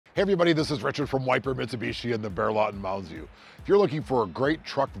Hey everybody, this is Richard from White Bear Mitsubishi in the Bear Lot in Mounds View. If you're looking for a great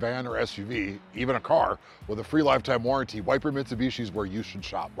truck, van, or SUV, even a car, with a free lifetime warranty, White Bear Mitsubishi is where you should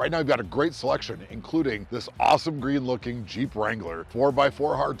shop. Right now we've got a great selection, including this awesome green looking Jeep Wrangler 4x4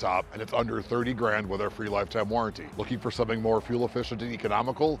 hardtop, and it's under 30 grand with our free lifetime warranty. Looking for something more fuel efficient and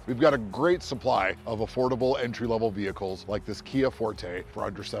economical? We've got a great supply of affordable entry-level vehicles like this Kia Forte for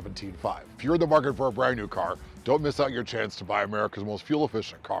under $17,500. If you're in the market for a brand new car, don't miss out your chance to buy America's most fuel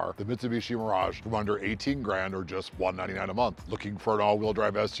efficient car, the Mitsubishi Mirage, from under 18 grand or just $199 a month. Looking for an all-wheel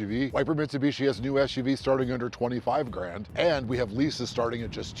drive SUV? White Bear Mitsubishi has new SUVs starting under 25 grand, and we have leases starting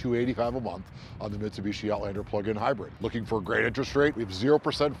at just $285 a month on the Mitsubishi Outlander Plug-In Hybrid. Looking for a great interest rate? We have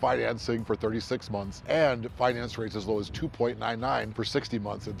 0% financing for 36 months and finance rates as low as 2.99 for 60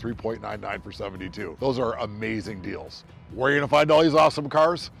 months and 3.99 for 72. Those are amazing deals. Where are you gonna find all these awesome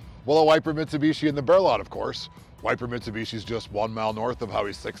cars? Well, at White Bear Mitsubishi in the Bear Lot, of course. White Bear Mitsubishi is just 1 mile north of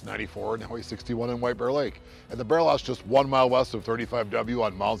Highway 694 and Highway 61 in White Bear Lake. And the Bear Lot's just 1 mile west of 35W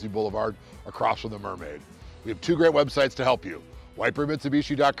on Mounds View Boulevard, across from the Mermaid. We have two great websites to help you,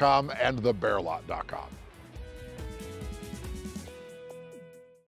 whitebearmitsubishi.com and thebearlot.com.